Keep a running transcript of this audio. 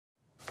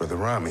Brother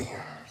Rami,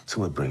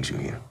 so what brings you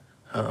here?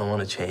 I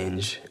want to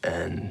change,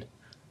 and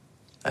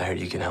I heard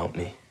you can help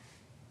me.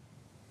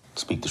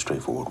 Speak the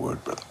straightforward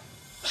word, brother.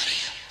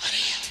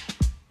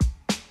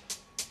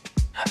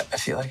 I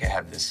feel like I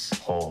have this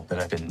hole that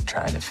I've been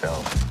trying to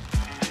fill.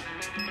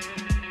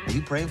 Are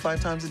you praying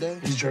 5 times a day?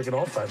 He's jerking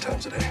off 5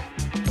 times a day.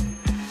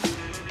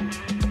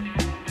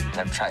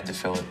 I've tried to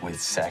fill it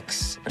with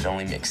sex, but it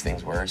only makes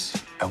things worse.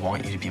 I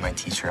want you to be my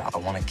teacher. I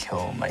want to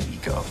kill my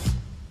ego.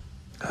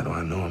 How do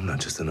I know I'm not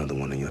just another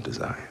one of your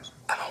desires?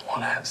 I don't want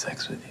to have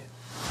sex with you.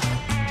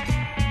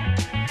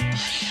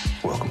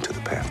 Welcome to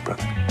the path,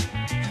 brother.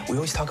 We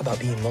always talk about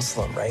being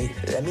Muslim, right?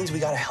 That means we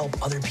gotta help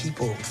other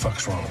people. What the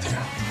fuck's wrong with you?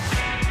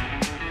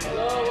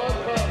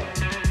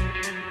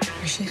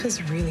 Your sheikh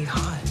is really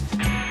hot.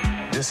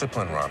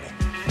 Discipline, Rami.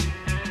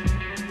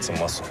 It's a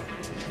muscle.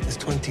 It's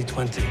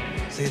 2020.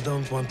 They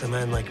don't want a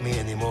man like me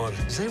anymore.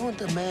 They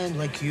want a man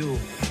like you.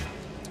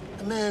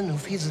 A man who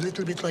feels a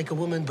little bit like a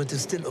woman, but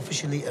is still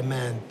officially a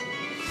man.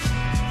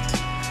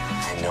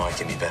 I know I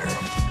can be better.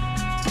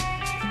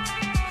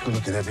 You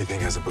look at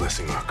everything as a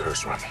blessing or a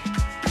curse, Rami.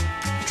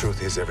 The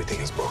truth is,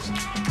 everything is both.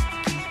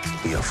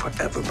 We are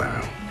forever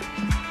bound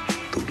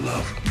through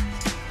love,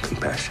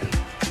 compassion,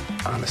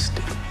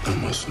 honesty. I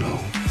must know,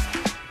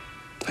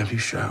 have you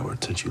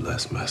showered since you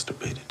last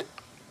masturbated?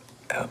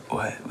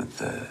 What? With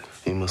the...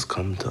 You must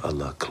come to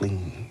Allah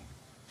clean.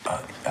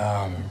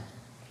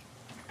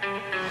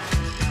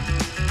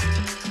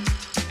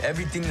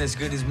 Everything that's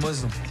good is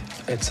Muslim.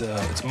 It's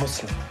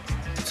Muslim.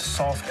 It's a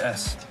soft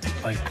S,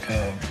 like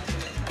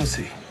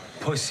pussy.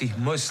 Pussy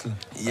Muslim.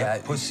 Yeah.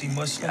 Pussy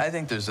Muslim. I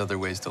think there's other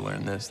ways to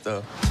learn this,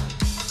 though.